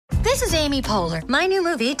This is Amy Poehler. My new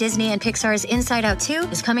movie, Disney and Pixar's Inside Out 2,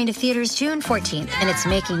 is coming to theaters June 14th, and it's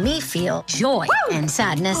making me feel joy and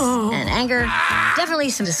sadness and anger, definitely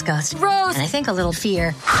some disgust, and I think a little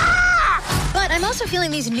fear. But I'm also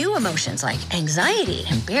feeling these new emotions like anxiety,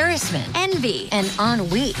 embarrassment, envy, and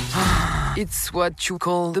ennui. It's what you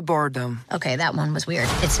call the boredom. Okay, that one was weird.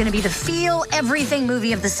 It's gonna be the feel everything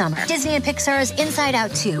movie of the summer. Disney and Pixar's Inside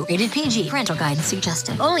Out 2, rated PG. Parental guidance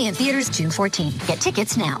suggested. Only in theaters June 14th. Get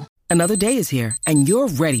tickets now. Another day is here, and you're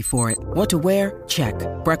ready for it. What to wear? Check.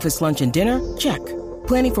 Breakfast, lunch, and dinner? Check.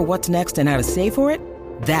 Planning for what's next and how to save for it?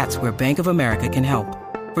 That's where Bank of America can help.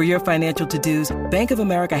 For your financial to-dos, Bank of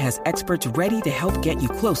America has experts ready to help get you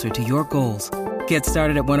closer to your goals. Get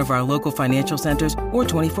started at one of our local financial centers or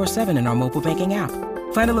 24/7 in our mobile banking app.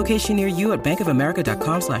 Find a location near you at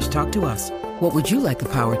bankofamerica.com/talktous. What would you like the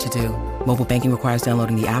power to do? Mobile banking requires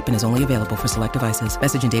downloading the app and is only available for select devices.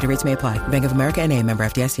 Message and data rates may apply. Bank of America NA, member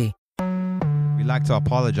FDIC. We like to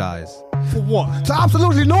apologize. For what? To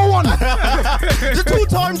absolutely no one. The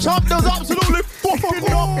two-time champ does absolutely fucking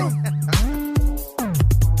nothing.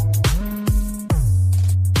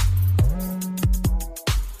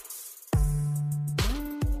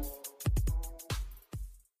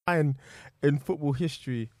 In football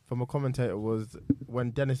history from a commentator was when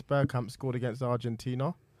Dennis Bergkamp scored against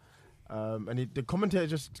Argentina. And the commentator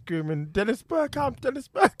just screaming, Dennis Bergkamp.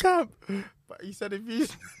 But he said if you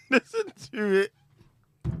listen to it.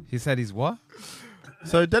 He said he's what?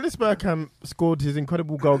 So Dennis Bergkamp scored his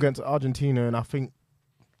incredible goal against Argentina in, I think,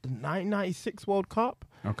 the 1996 World Cup.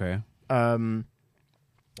 Okay. And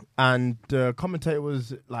the commentator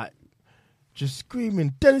was like, just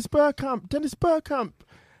screaming, Dennis Bergkamp.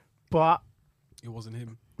 But it wasn't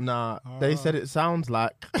him. Nah, they said it sounds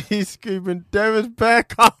like he's screaming, Dennis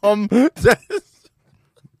Bergkamp.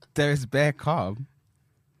 Dennis Bergkamp.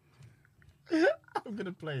 I'm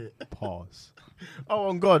gonna play it. Pause. Oh,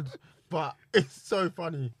 on God. But it's so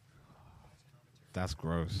funny. That's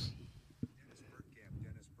gross.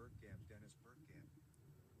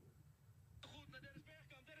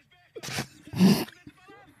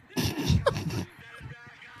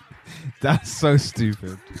 That's so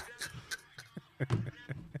stupid.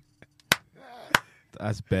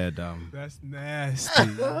 That's bare dumb. That's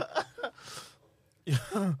nasty. Do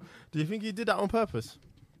you think he did that on purpose?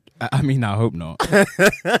 I mean, I hope not.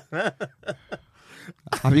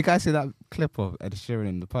 Have you guys seen that clip of Ed Sheeran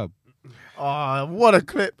in the pub? Oh, what a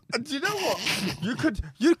clip. Do you know what? You could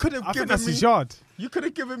have I given think that's me his yard. You could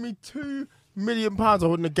have given me £2 million, I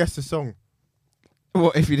wouldn't have guessed the song.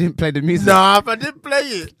 What, if you didn't play the music? Nah, if I didn't play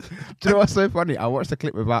it. Do you know what's so funny? I watched the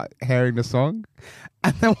clip without hearing the song.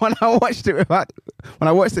 And then when I watched it with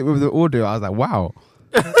the audio, I was like, wow.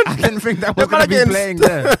 I didn't think that was going to be playing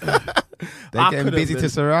there. They're getting busy to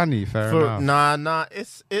Serrani, fair enough. Nah,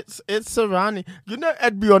 it's Serrani. You know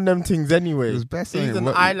Ed be on them things anyway. He's an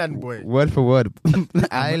island boy. Word for word.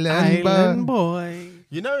 Island boy.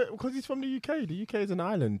 You know, because he's from the UK. The UK is an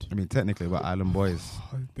island. I mean, technically, we're island boys.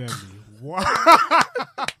 Oh, damn me. What?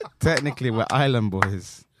 Technically, we're island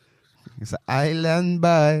boys. It's an island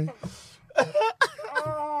boy.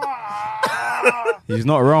 He's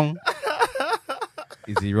not wrong.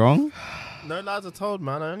 Is he wrong? No lies are told,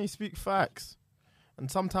 man. I only speak facts.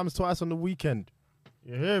 And sometimes twice on the weekend.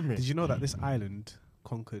 You hear me? Did you know that this island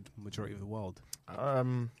conquered the majority of the world?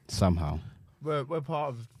 Somehow. We're part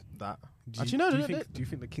of that. Do you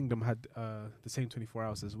think the kingdom had the same 24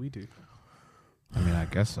 hours as we do? I mean, I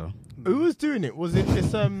guess so. Who was doing it? Who was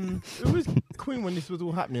Queen when this was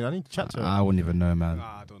all happening? I need to chat to her. I wouldn't even know, man.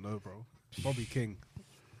 I don't know, bro. Bobby King.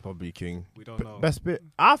 We don't know. Best bit.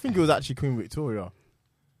 I think it was actually Queen Victoria.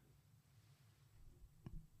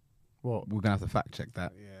 What? We're gonna have to fact check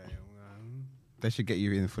that. Yeah. They should get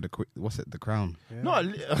you in for the crown. Yeah. Not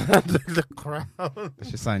the crown. They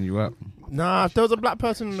should sign you up. Nah, if there was a black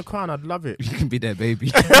person in the crown, I'd love it. You can be their baby.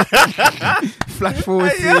 Flash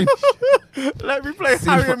forward scene. Let me play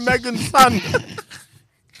Harry and Meghan's son.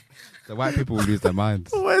 The white people will lose their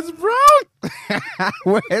minds. Where's Brown?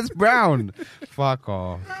 Where's Brown? Fuck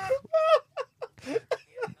off.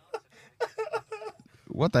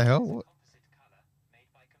 What the hell? What?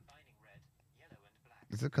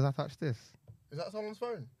 Is it because I touched this? Is that someone's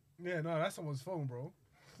phone? Yeah, no, that's someone's phone, bro.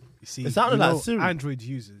 You see, it sounded like Siri. Android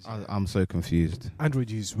users. I'm so confused. Android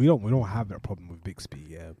users, we don't have that problem with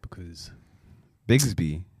Bixby, because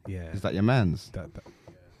Bigsby? Yeah. Is that your man's?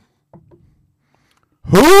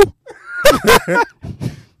 Who?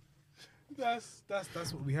 That's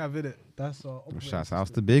what we have in it. That's our Shouts out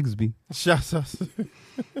to Bigsby. Shouts us.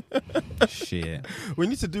 Shit. We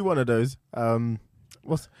need to do one of those.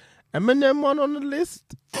 Eminem one on the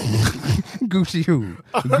list. Gucci who?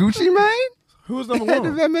 Gucci Mane? Who was number Head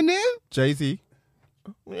of one? Eminem? Jay-Z.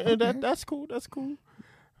 Yeah, that's cool. That's cool.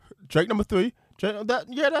 Drake number 3.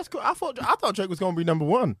 That's cool. I thought Drake was gonna be number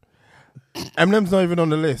 1. Eminem's not even on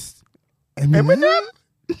the list. Eminem?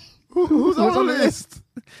 Who's on the list?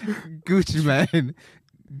 Gucci Mane.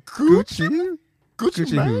 Gucci Mane?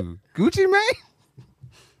 who? Gucci Mane?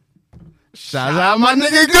 Shout out my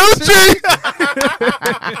nigga Gucci.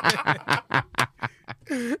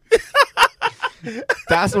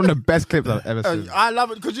 That's one of the best clips I've ever seen. I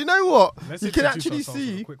love it because you know what? Let's You can introduce actually ourselves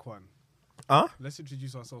with see. a quick one. Huh? Let's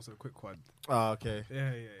introduce ourselves with a quick one. Oh, okay.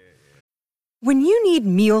 Yeah. When you need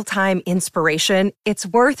mealtime inspiration, it's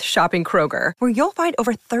worth shopping Kroger, where you'll find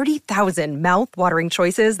over 30,000 mouth-watering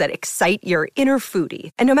choices that excite your inner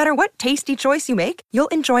foodie. And no matter what tasty choice you make, you'll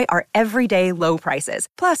enjoy our everyday low prices,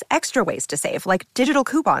 plus extra ways to save, like digital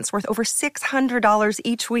coupons worth over $600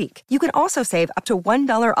 each week. You can also save up to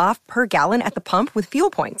 $1 off per gallon at the pump with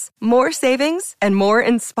fuel points. More savings and more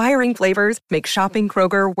inspiring flavors make shopping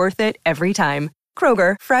Kroger worth it every time.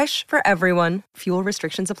 Kroger, fresh for everyone. Fuel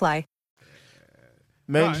restrictions apply.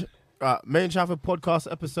 Main Trafford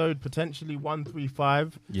podcast episode potentially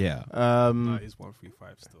 135. Yeah. No, it's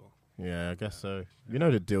 135 still. Yeah, I guess so. You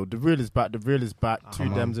know the deal. The real is back. Two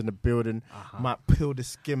Dems in the building. Might peel the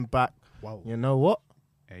skin back. Whoa. You know what?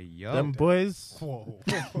 Hey, yo. Them boys. Whoa.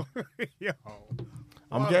 Yo.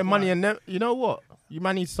 I'm getting money and you know what? You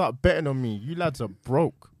man need to start betting on me. You lads are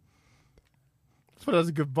broke. I thought that was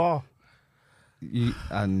a good bar.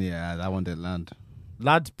 And yeah, that one didn't land.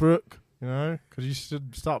 Ladsbrook, you know, because you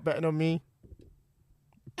should start betting on me.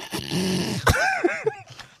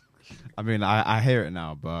 I mean, I hear it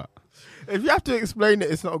now, but... If you have to explain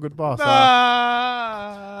it, it's not a good bar.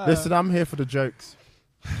 So listen, I'm here for the jokes.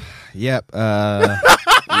 Yep.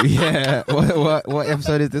 Yeah. What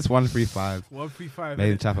episode is this? 135. 135.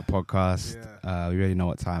 Maybe Chapter Podcast. Yeah. We already know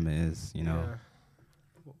what time it is, you know.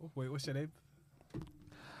 Yeah. Wait, what's your name?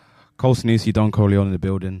 Cole Snoozy, Don Corleone in the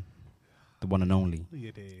building. The one and only.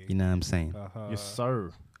 You know what I'm saying? Yes,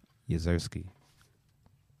 sir. Yazowski.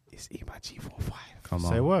 It's my G45. Come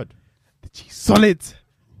on. Say a word. The G solid.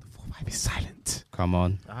 The 45 is silent. Come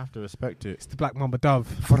on. I have to respect it. It's the Black Mamba Dove.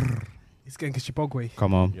 It's Genka Shibogwe.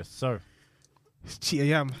 Come on. Yes, sir. It's Cheetah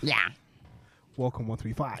Yam. Yeah. Welcome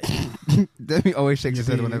 135. Demi always shakes his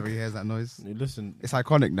head whenever he hears that noise. You listen. It's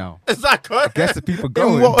iconic now. It's iconic. Gets the people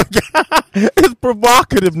going. It's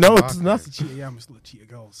provocative. No, it's not. It's Cheetah Yam. It's not Cheetah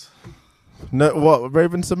Girls. No, what?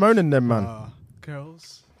 Raven Simone and them, man.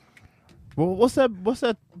 Girls. Well, what's that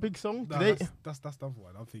big song? No, They- that's the other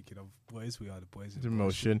one. I'm thinking of Boys We Are the Boys. in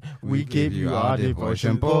motion. We We give you our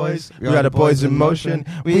devotion, boys. boys. We are the boys in motion.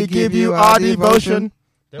 We give you our devotion.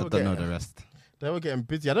 They I were don't know getting, the rest. they were getting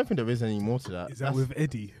busy. I don't think there is any more to that. Is that That's- with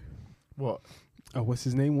Eddie? what? Oh, what's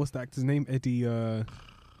his name? What's the actor's name? Eddie.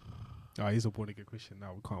 He's a born again Christian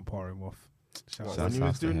now. We can't par him off. Shout What, out. when he Shouts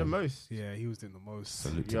was to doing the him. most? Yeah, he was doing the most.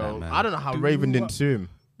 Salute to Yo, that man. I don't know how Do Raven didn't what? sue him.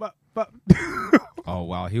 But Oh,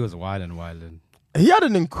 wow. He was wildin'. He had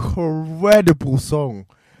an incredible song.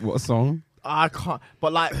 What song? I can't,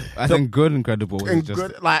 but like, I the- think good, incredible. and It's just,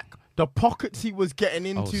 good, like the pockets he was getting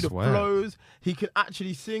into, the swear. flows. He could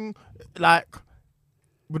actually sing, like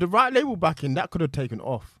with the right label backing, that could have taken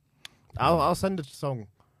off. I'll send the song.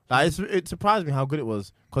 Like it surprised me how good it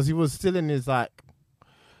was because he was still in his like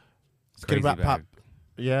skitty Crazy rap pap. bag.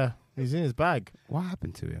 Yeah, he's in his bag. What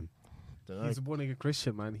happened to him? Dunno. he's a born again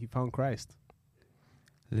Christian, man. He found Christ.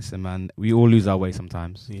 Listen, man. We all lose our way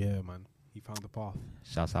sometimes. Yeah, man. He found the path.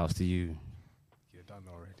 Shouts out to you. You're done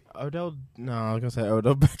already. Odell. No, I was gonna say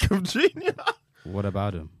Odell Beckham Jr. What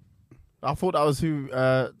about him? I thought that was who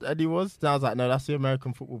Eddie was. Then I was like, no, that's the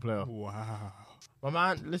American football player. Wow. My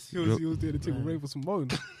man, He listen, was doing the thing with Raven Simone.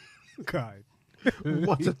 God.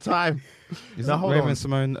 what a time. Is Now, hold Raven on.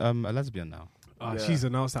 Simone a lesbian now? Yeah. She's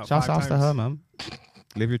announced that Shouts 5 out times. to her, man.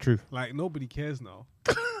 Live your truth. Like, nobody cares now.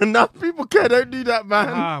 Enough people care. Don't do that,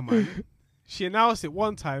 man. Man. She announced it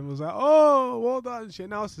one time. It was like, oh, well done. She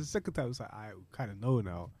announced it the second time. It was like, I kind of know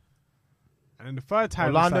now. And then the third time,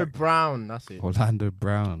 it's Orlando like, Brown. That's it. Orlando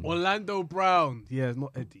Brown. Orlando Brown. Yeah,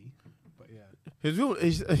 not Eddie. But yeah. His real.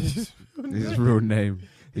 His His real name.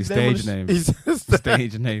 His name stage name. was- His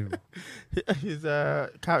stage name. His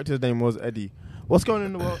character's name was Eddie. What's going on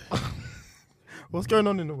in the world? What's going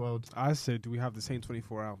on in the world? I said, do we have the same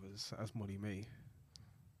 24 hours as Molly May?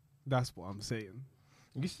 That's what I'm saying.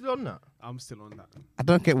 You still on that? I'm still on that. I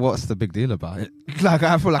don't get what's the big deal about it. Like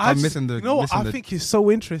I feel like I'm missing the. You know what? missing I the- think it's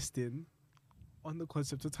so interesting on the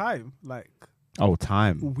concept of time. Like, Oh,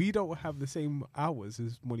 time. we don't have the same hours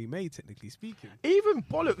as Molly May, technically speaking. Even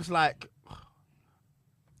bollocks like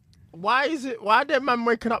why are them man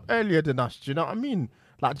waking up earlier than us? Do you know what I mean?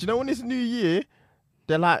 Like, do you know when it's New Year,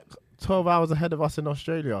 they're like 12 hours ahead of us in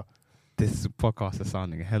Australia. This podcast is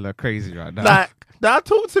sounding hella crazy right now. Like, now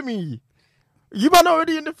talk to me. You man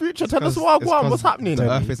already in the future. Tell us what's happening. The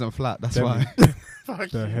Earth isn't flat. That's why.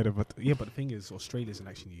 The head of it. Yeah, but the thing is, Australia isn't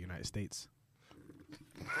actually the United States.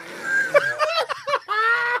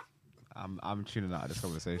 I'm tuning out of this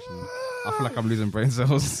conversation. I feel like I'm losing brain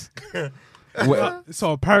cells.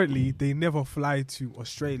 So apparently, they never fly to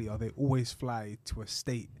Australia. They always fly to a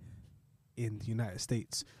state in the United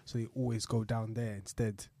States. So they always go down there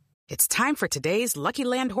instead. It's time for today's Lucky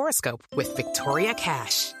Land horoscope with Victoria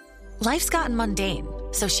Cash. Life's gotten mundane,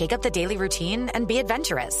 so shake up the daily routine and be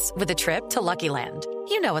adventurous with a trip to Lucky Land.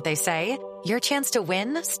 You know what they say, your chance to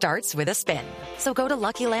win starts with a spin. So go to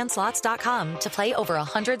LuckyLandSlots.com to play over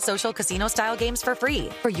 100 social casino-style games for free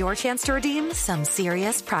for your chance to redeem some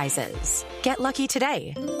serious prizes. Get lucky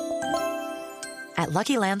today at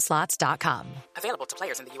LuckyLandSlots.com. Available to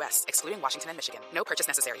players in the U.S., excluding Washington and Michigan. No purchase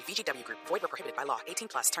necessary. VGW Group. Void where prohibited by law. 18+.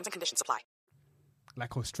 Terms and conditions apply.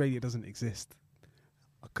 Like Australia doesn't exist.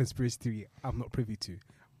 A conspiracy theory I'm not privy to.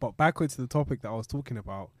 But backwards to the topic that I was talking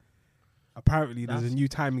about, apparently there's a new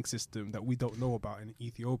timing system that we don't know about in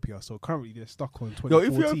Ethiopia. So currently they're stuck on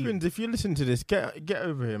 2014. Yo, Ethiopians, if you listen to this, get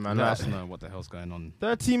over here, man. Let us know what the hell's going on.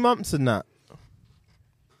 13 months and that.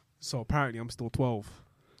 So apparently I'm still 12.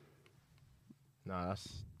 Nah,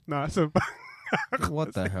 That's a...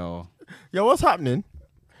 What the hell? Yo, what's happening?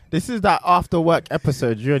 This is that after work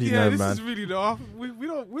episode. You already know, this man. is really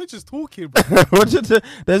we're just talking, bro.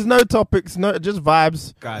 There's no topics, no, just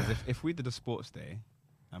vibes. Guys, if we did a sports day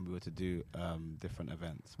and we were to do different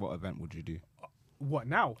events, what event would you do? What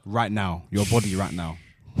now? Right now. Your body right now.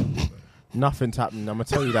 Nothing's happening. I'm going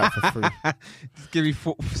to tell you that for free. Just give me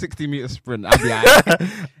 60 meter sprint. I'll be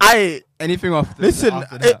alright. Anything off the, Listen,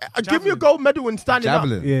 after that. give me a gold medal in standing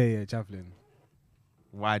Javelin. up. Yeah, javelin.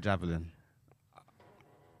 Why javelin?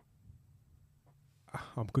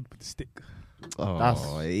 I'm good with the stick.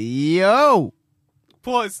 Oh, yo.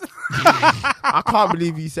 Pause. I can't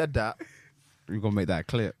believe you said that. We're going to make that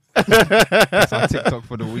clip. That's our TikTok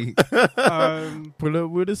for the week. Pull up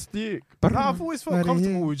with a stick. But I've always felt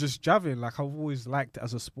comfortable with just javelin. Like, I've always liked it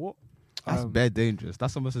as a sport. That's bad dangerous.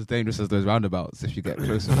 That's almost as dangerous as those roundabouts if you get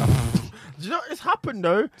close enough. Do you know it's happened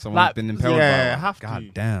though? Someone's been impaled by yeah, one. have God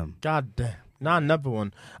to. damn. God damn. Nah, another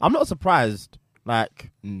one. I'm not surprised.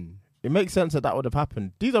 Like, it makes sense that would have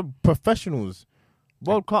happened. These are professionals,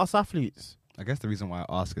 world-class athletes. I guess the reason why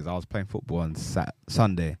I ask is I was playing football on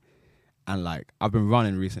Sunday, and like I've been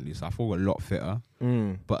running recently, so I feel a lot fitter.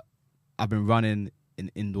 But I've been running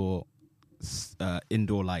in indoor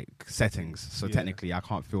like settings, so technically I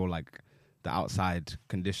can't feel like the outside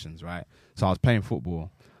conditions, right? So I was playing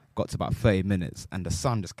football, got to about 30 minutes, and the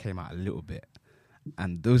sun just came out a little bit.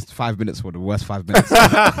 And those 5 minutes were the worst 5 minutes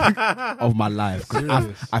of my life.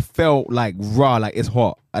 I felt like raw, like it's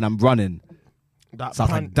hot, and I'm running. So I was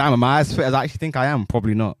like, damn, am I as fit as I actually think I am?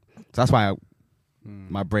 Probably not. So that's why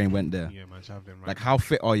my brain went there. Yeah, man, javelin, right. Like, how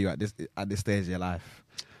fit are you at this stage of your life?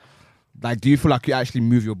 Like, do you feel like you actually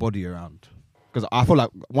move your body around? Because I feel like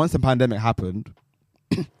once the pandemic happened,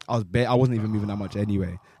 I wasn't even moving that much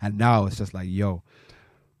anyway, and now it's just like, yo,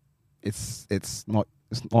 it's not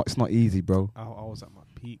easy, bro. I was at my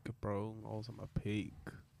peak, bro. I was at my peak.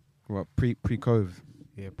 What, pre-COVID?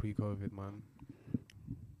 Yeah, pre-COVID, man.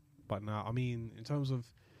 But now, I mean, in terms of,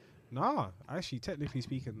 actually, technically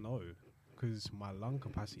speaking, no, because my lung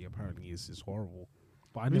capacity apparently is horrible.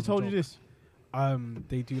 But I never told you this?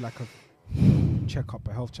 They do like a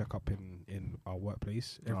health checkup in our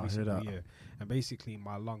workplace every single year, and basically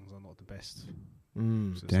my lungs are not the best.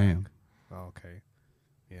 So Damn. Like, okay,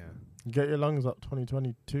 yeah. Get your lungs up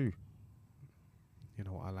 2022. You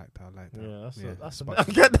know what? I like that.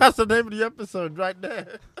 Yeah, that's the name of the episode right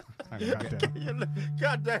there.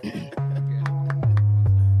 God damn.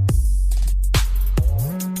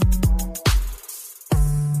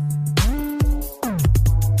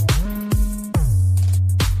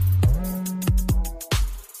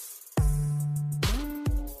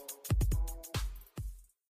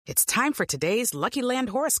 It's time for today's Lucky Land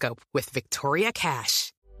horoscope with Victoria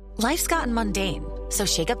Cash. Life's gotten mundane, so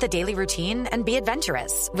shake up the daily routine and be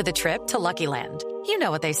adventurous with a trip to Lucky Land. You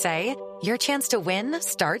know what they say, your chance to win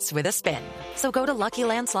starts with a spin. So go to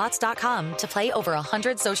LuckyLandSlots.com to play over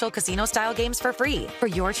 100 social casino-style games for free for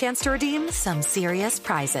your chance to redeem some serious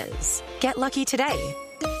prizes. Get lucky today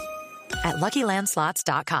at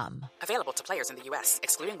LuckyLandSlots.com. Available to players in the U.S.,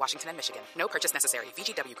 excluding Washington and Michigan. No purchase necessary.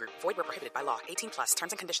 VGW Group. Void where prohibited by law. 18+.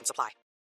 Terms and conditions apply.